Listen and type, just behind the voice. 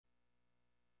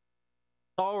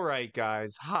All right,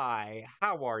 guys. Hi.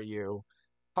 How are you?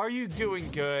 Are you doing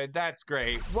good? That's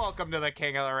great. Welcome to the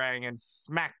King of the Ring and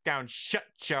SmackDown. Shut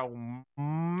your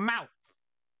mouth.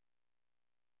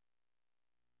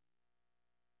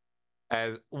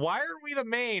 As why are we the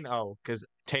main? Oh, because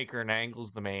Taker and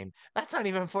Angle's the main. That's not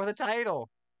even for the title.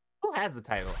 Who has the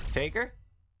title? Taker?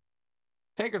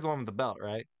 Taker's the one with the belt,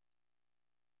 right?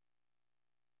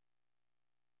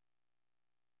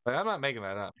 Like, I'm not making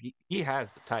that up. He has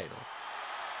the title.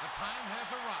 The time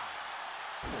has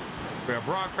arrived. We're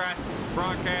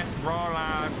broadcast Raw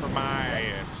live from my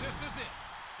ass. This is it.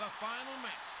 The final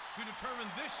match to determine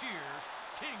this year's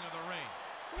King of the Ring.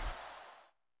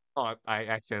 Oh, I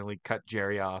accidentally cut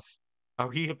Jerry off. Oh,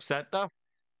 he upset though?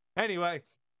 Anyway.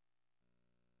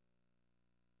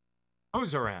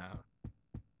 Who's around?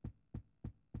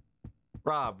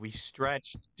 Rob, we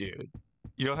stretched, dude.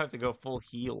 You don't have to go full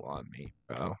heel on me,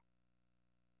 bro.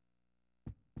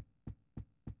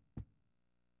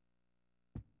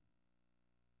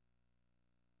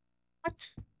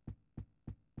 What?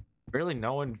 Really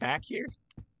no one back here?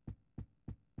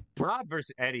 Rob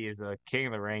versus Eddie is a King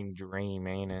of the Ring dream,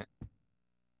 ain't it?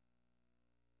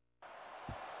 All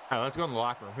right, let's go in the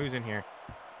locker room. Who's in here?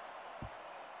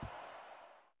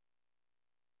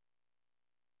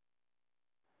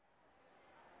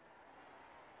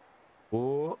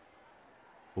 Oh.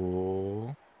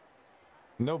 Oh.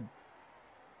 No.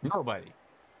 Nobody.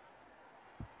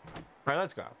 All right,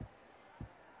 let's go.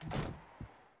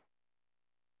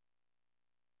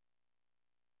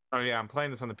 Oh, yeah, I'm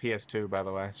playing this on the PS2, by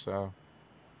the way, so...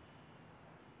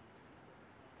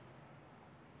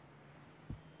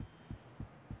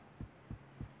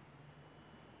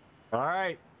 All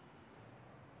right.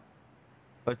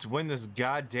 Let's win this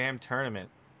goddamn tournament.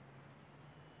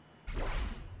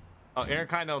 Oh,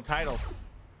 Intercontinental title.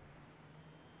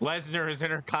 Lesnar is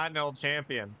Intercontinental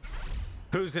Champion.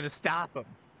 Who's going to stop him?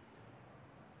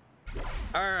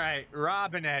 All right,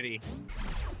 Rob and Eddie.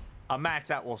 A match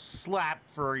that will slap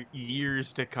for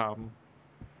years to come.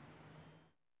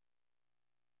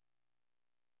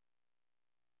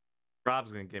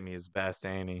 Rob's going to give me his best,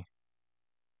 ain't he?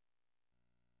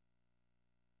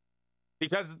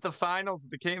 Because it's the finals of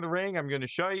the King of the Ring, I'm going to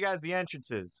show you guys the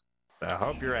entrances. I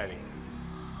hope you're ready.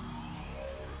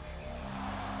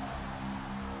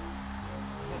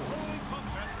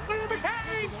 One of a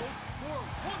kind!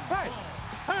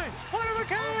 Hey, one of a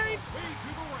kind! Way to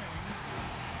the ring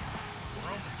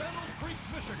from Battle Creek,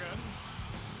 Michigan,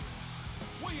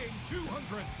 weighing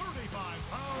 235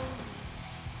 pounds,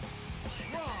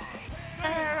 Rob.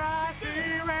 There I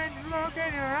see when you look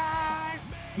in your eyes,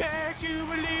 makes you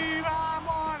believe I'm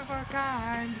one of a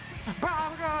kind.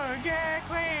 Probably gonna get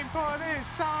clean for this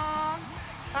song.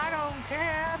 I don't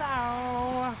care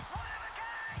though.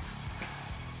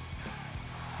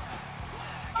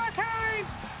 My kind.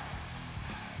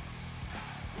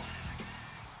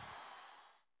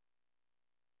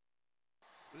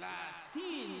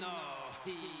 Latino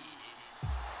Heat.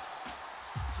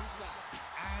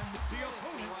 And the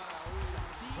opponent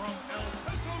from El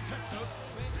Paso, Texas,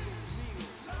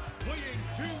 weighing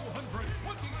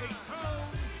 228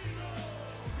 pounds,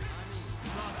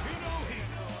 Latino Heat,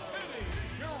 Eddie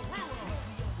Guerrero.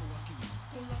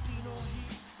 Latino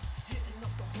Heat, hitting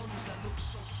up the homies that look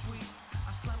so sweet.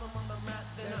 I slam them on the mat,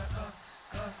 then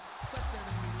suelta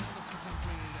de mi lado, cause I'm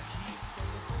bringing the heat.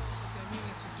 Cuando todos se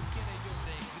terminen, si tú quieres yo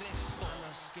regreso. I'm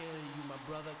not scared of you, my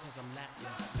brother, cause I'm Latin.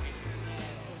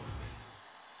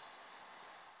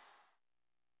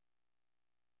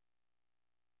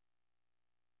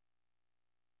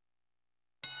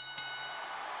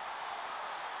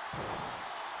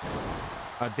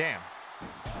 Oh, damn.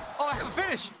 Oh, I have a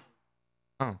finish.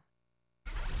 Oh.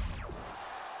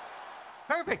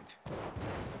 Perfect.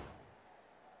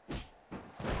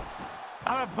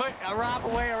 I'm gonna put a Rob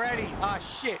away already. Oh,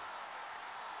 shit.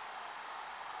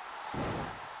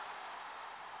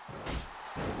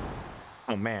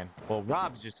 Oh, man. Well,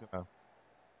 Rob's just gonna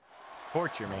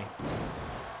torture me.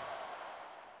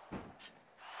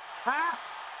 Ah!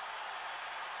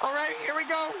 All right, here we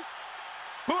go.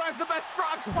 Who has the best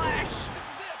frog splash? This is it.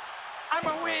 I'm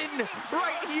a win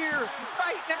right here,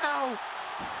 right now.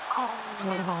 Oh,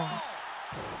 no.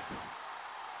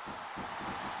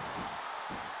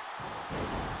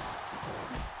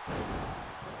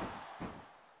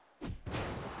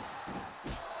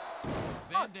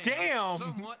 Oh, damn.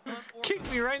 Somewhat unorthodox. Kicks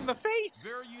me right in the face.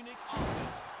 Very unique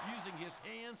offense using his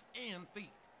hands and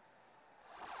feet.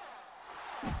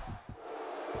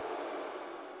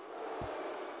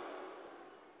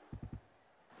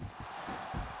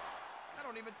 I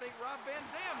don't even think Rob Van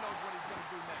Dam knows what he's going to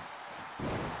do next.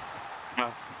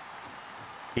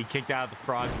 He kicked out of the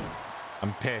froggy.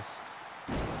 I'm pissed.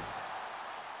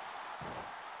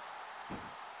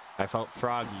 I felt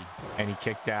froggy, and he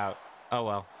kicked out. Oh,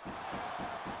 well.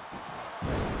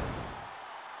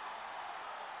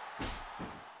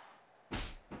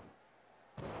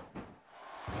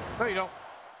 No, you don't.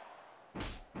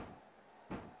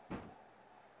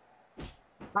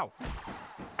 Ow.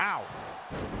 Ow.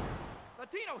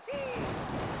 Latino heat.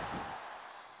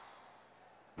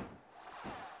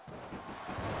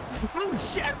 Oh,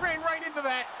 shit, I ran right into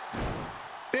that.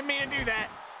 Didn't mean to do that.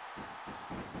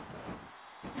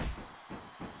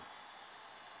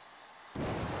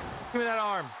 Give me that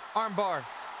arm. Arm bar.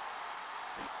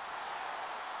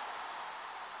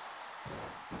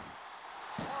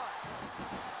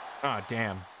 Oh,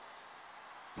 damn.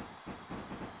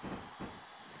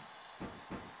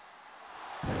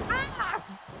 Ah!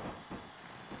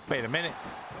 Wait a minute.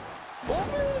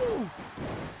 Oh!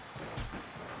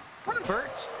 That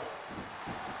hurt.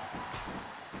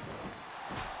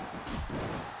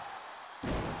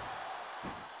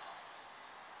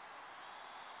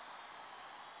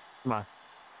 Come on.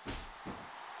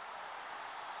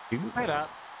 You can fight up.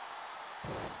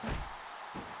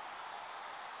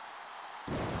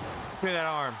 Give me that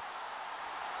arm.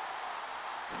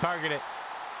 Target it.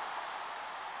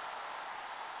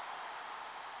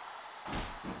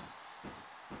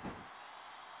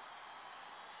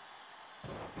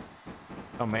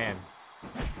 Oh, man.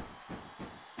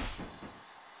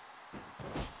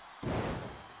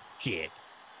 Shit.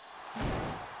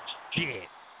 Shit.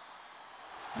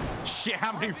 Shit,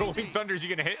 how many Rolling Thunders are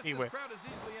you going to hit me with? This crowd is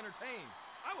easily entertained.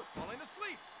 I was falling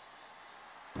asleep.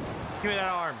 Give me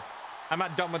that arm. I'm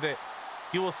not done with it.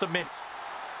 You will submit.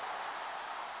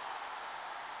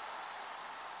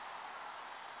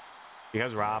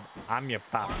 Because, Rob, I'm your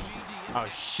pop. Oh,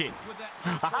 shit.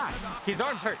 Aha! His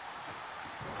arm's hurt.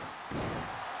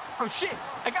 Oh, shit.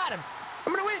 I got him.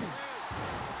 I'm going to win.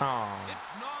 Oh. It's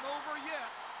not over yet.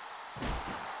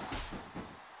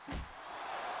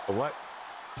 What?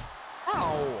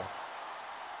 Ow.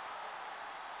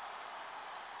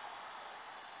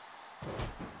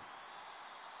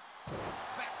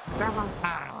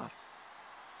 Ah.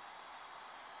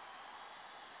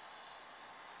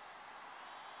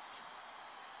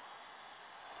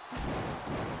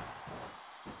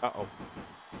 Uh-oh.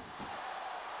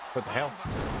 What the hell?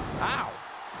 Ow!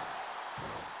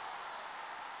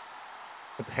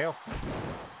 What the hell?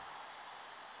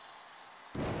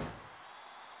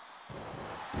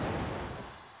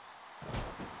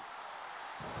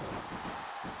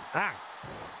 Ah!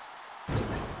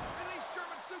 Release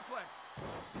German suplex.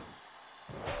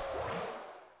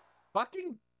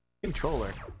 Fucking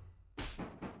controller.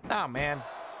 Oh, man.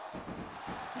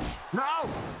 No!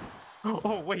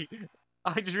 Oh, wait.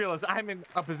 I just realized I'm in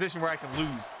a position where I can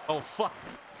lose. Oh, fuck.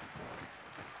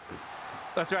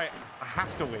 That's right. I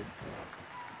have to win.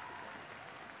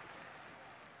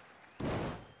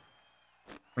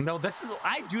 No, this is...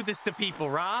 I do this to people,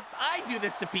 Rob. I do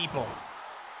this to people.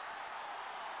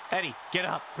 Eddie, get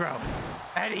up, bro.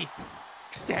 Eddie,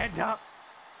 stand up.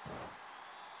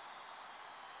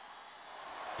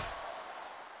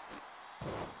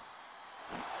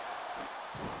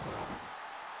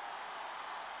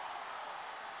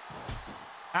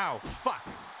 Ow, fuck.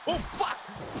 Oh, fuck.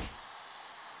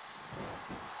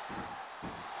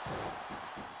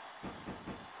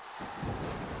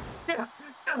 Get up,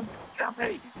 get up,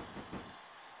 Eddie.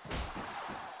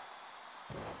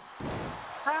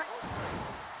 Ah.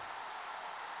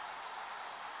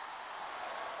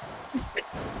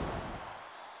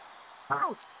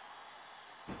 Out.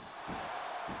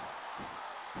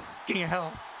 King of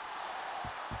hell.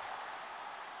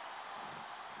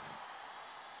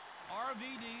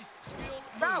 RVD's skilled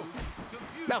No. move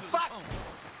confuses No, fuck. opponents.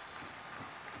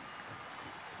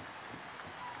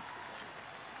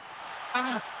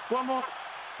 Ah, one more.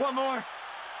 One more.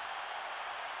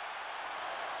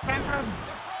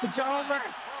 It's over.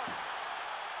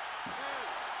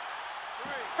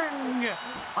 Ring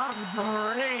of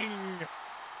the ring.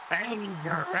 Eddie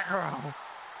Guerrero.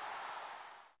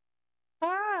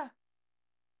 Ah.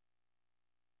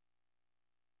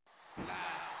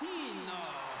 Latino.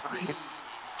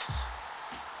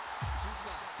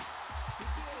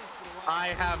 I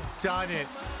have done it.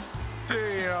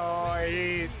 Latino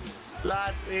heat.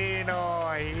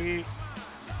 Latino heat.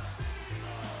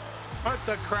 Put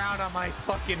the crown on my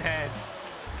fucking head.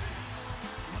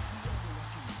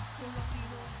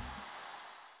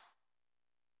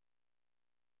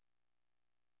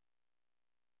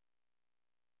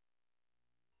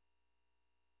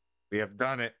 We have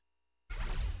done it.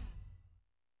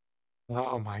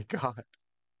 Oh my God.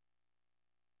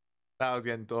 That was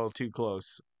getting a little too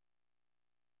close.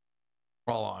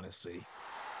 All honesty.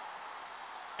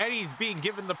 Eddie's being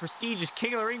given the prestigious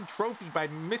King of the Ring trophy by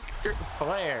Mr.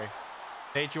 Flair.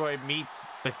 HOA meets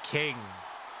the King.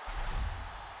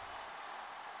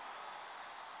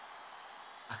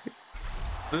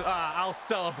 I'll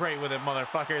celebrate with it,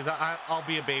 motherfuckers. I'll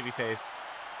be a babyface.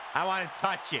 I want to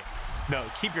touch it. No,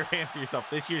 keep your hands to yourself.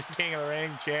 This year's King of the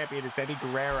Ring champion is Eddie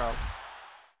Guerrero.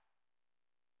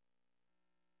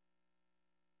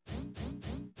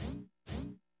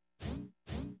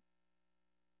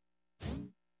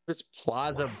 This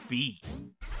Plaza B.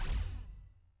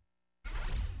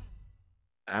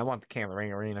 I want the King of the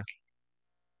Ring arena.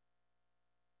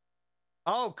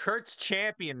 Oh, Kurt's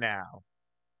champion now.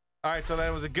 All right, so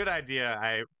that was a good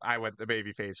idea. I went the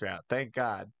babyface route. Thank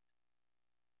God.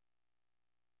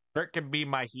 Kurt can be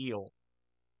my heel.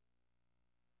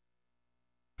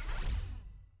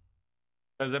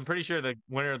 Because I'm pretty sure the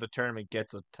winner of the tournament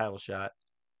gets a title shot.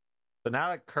 So now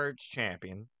that Kurt's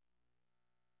champion,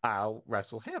 I'll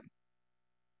wrestle him.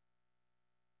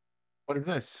 What is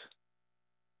this?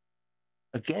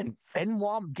 Again,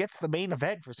 Benoit gets the main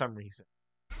event for some reason.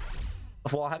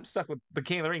 Well, I'm stuck with the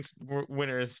King of the Ring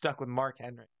winner is stuck with Mark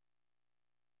Henry.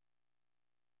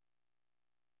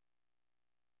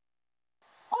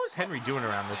 What was Henry doing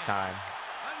around this time?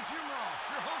 I'm Jim Ross,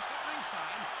 your host at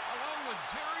ringside, along with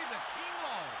Jerry the King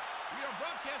Law. We are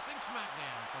broadcasting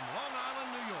SmackDown from Long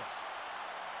Island, New York.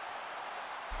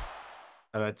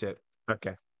 Oh, that's it.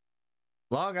 Okay.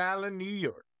 Long Island, New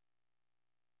York.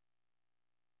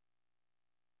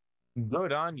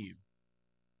 Good on you.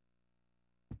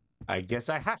 I guess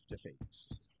I have to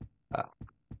face.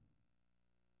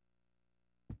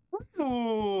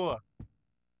 Ooh.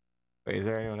 Wait, is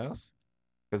there anyone else?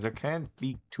 Because there can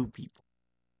be two people.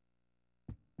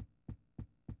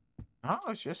 Oh,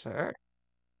 it's just her.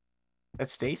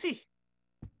 That's Stacy.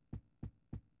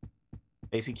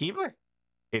 Stacy Keibler.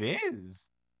 It is.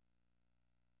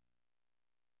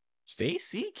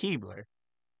 Stacy Keibler.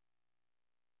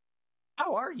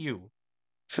 How are you?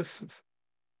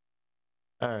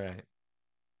 All right.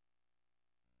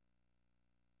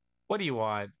 What do you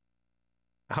want?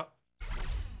 Oh.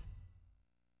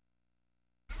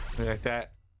 Like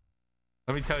that.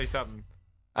 Let me tell you something.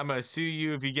 I'm gonna sue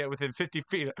you if you get within 50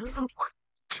 feet.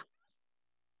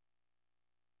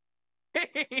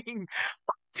 Dang!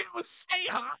 Dude, say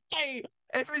hi!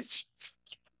 If it's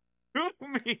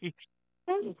me.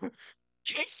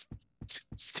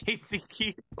 Stacy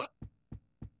Keibler.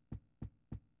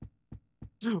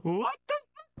 What the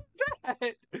fuck is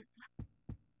that?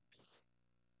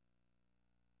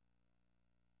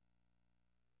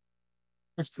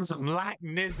 It's some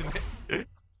Latin, isn't it?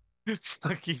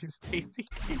 Fuck you, Stacy.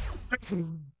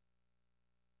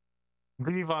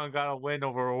 Devon got a win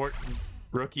over Orton,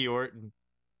 rookie Orton.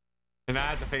 And I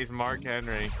had to face Mark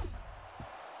Henry.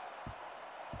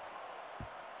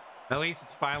 At least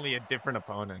it's finally a different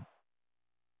opponent.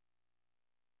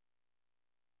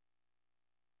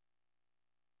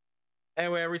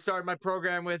 Anyway, I restarted my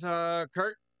program with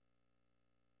Kurt.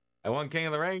 I won King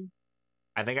of the Ring.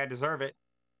 I think I deserve it.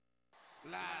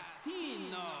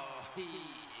 Latino Heat.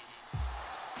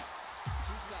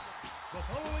 The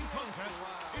following contest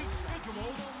is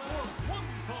scheduled for one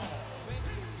fall.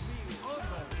 On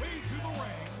the way to the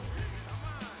ring,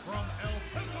 from El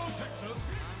Paso, Texas,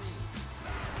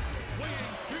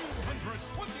 weighing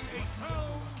 228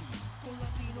 pounds,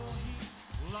 Latino Heat,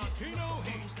 Eddie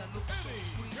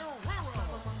Guerrero.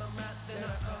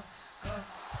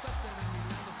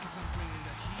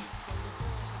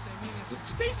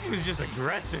 Stacy was just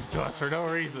aggressive to us for no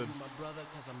reason.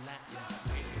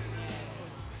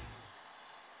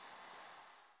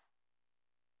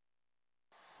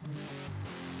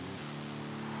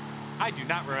 I do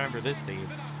not remember this theme. And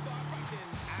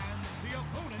the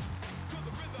opponent,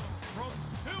 from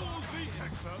Silsbee,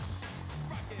 Texas,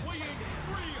 weighing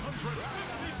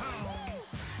 350 pounds,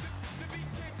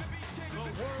 the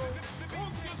world's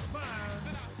strongest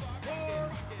man,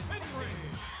 Mark Henry.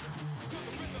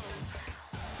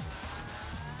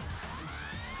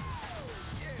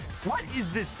 What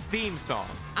is this theme song?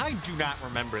 I do not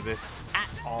remember this at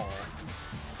all.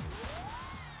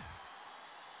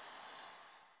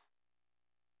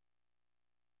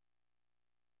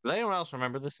 Does anyone else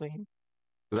remember this theme?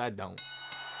 Because I don't.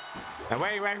 Now,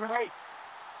 wait.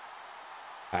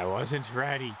 I wasn't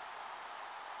ready.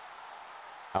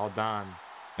 Hold on.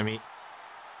 I mean...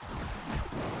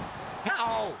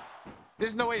 Ow!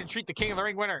 There's no way to treat the King of the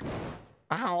Ring winner.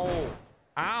 Ow!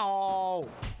 Ow!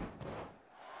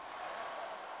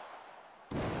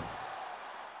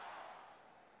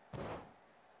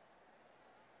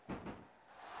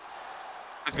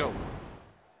 Let's go.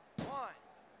 1,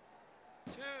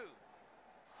 2.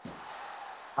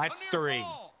 That's A near 3.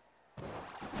 fall.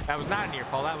 That was not a near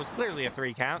fall. That was clearly a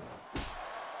 3 count.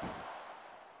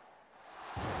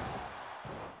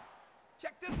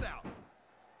 Check this out.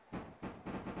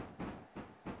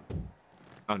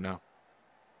 Oh, no.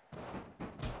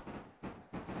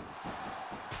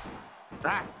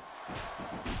 Ah!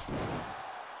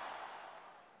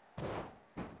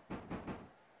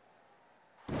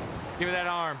 Give me that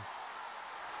arm.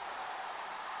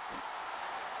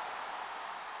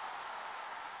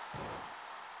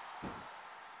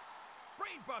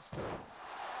 Brainbuster.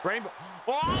 Rainbow.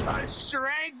 Oh, the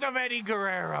strength of Eddie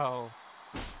Guerrero.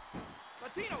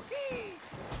 Latino Heat.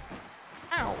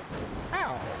 Ow.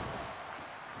 Ow.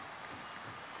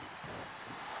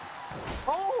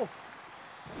 Oh.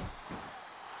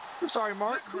 I'm sorry,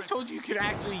 Mark. Who told you could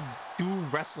actually do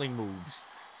wrestling moves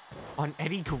on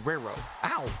Eddie Guerrero?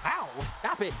 Ow. Ow.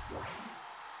 Stop it.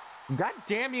 God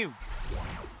damn you.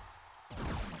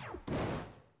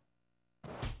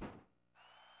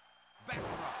 Backdrop.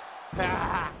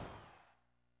 Ah.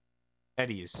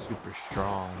 Eddie is super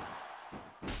strong.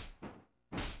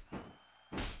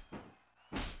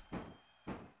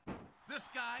 This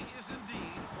guy is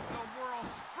indeed the world's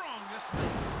strongest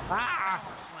man. Ah.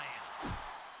 Power slam.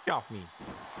 Get off me.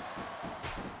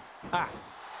 Ah.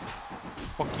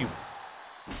 Fuck you.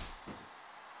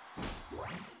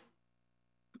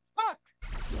 Fuck.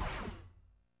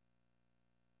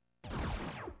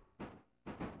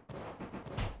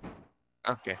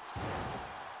 Okay.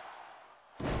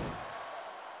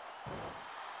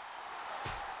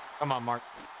 Come on, Mark.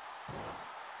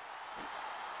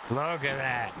 Look at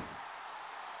that.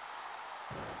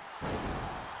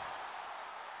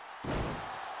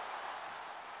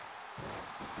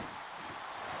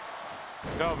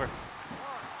 It's over. 1,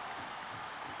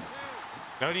 2.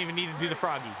 Don't even need to do the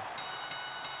froggy.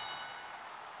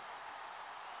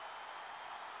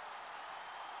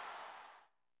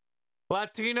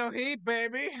 Latino Heat,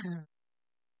 baby.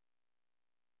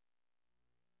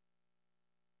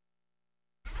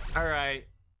 All right.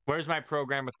 Where's my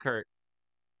program with Kurt?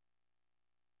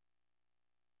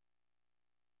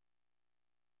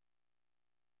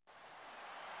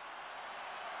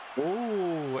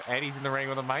 Ooh, Eddie's in the ring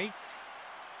with a mic.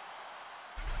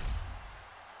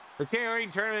 The King Ring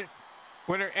Tournament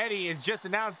winner Eddie has just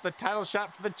announced the title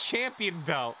shot for the champion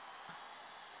belt.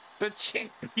 The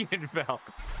champion belt.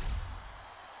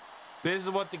 This is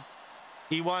what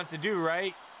he wants to do,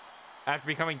 right? After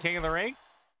becoming King of the Ring?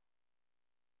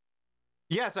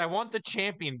 Yes, I want the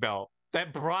champion belt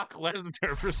that Brock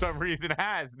Lesnar for some reason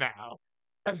has now.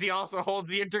 As he also holds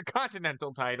the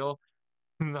Intercontinental title.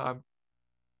 The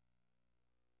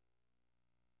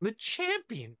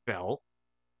champion belt?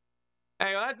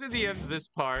 Anyway, that's at the end of this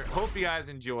part. Hope you guys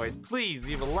enjoyed. Please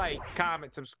leave a like,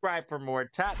 comment, subscribe for more.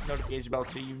 Tap the notification bell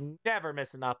so you never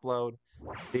miss an upload.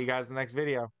 See you guys in the next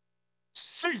video.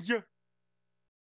 See ya!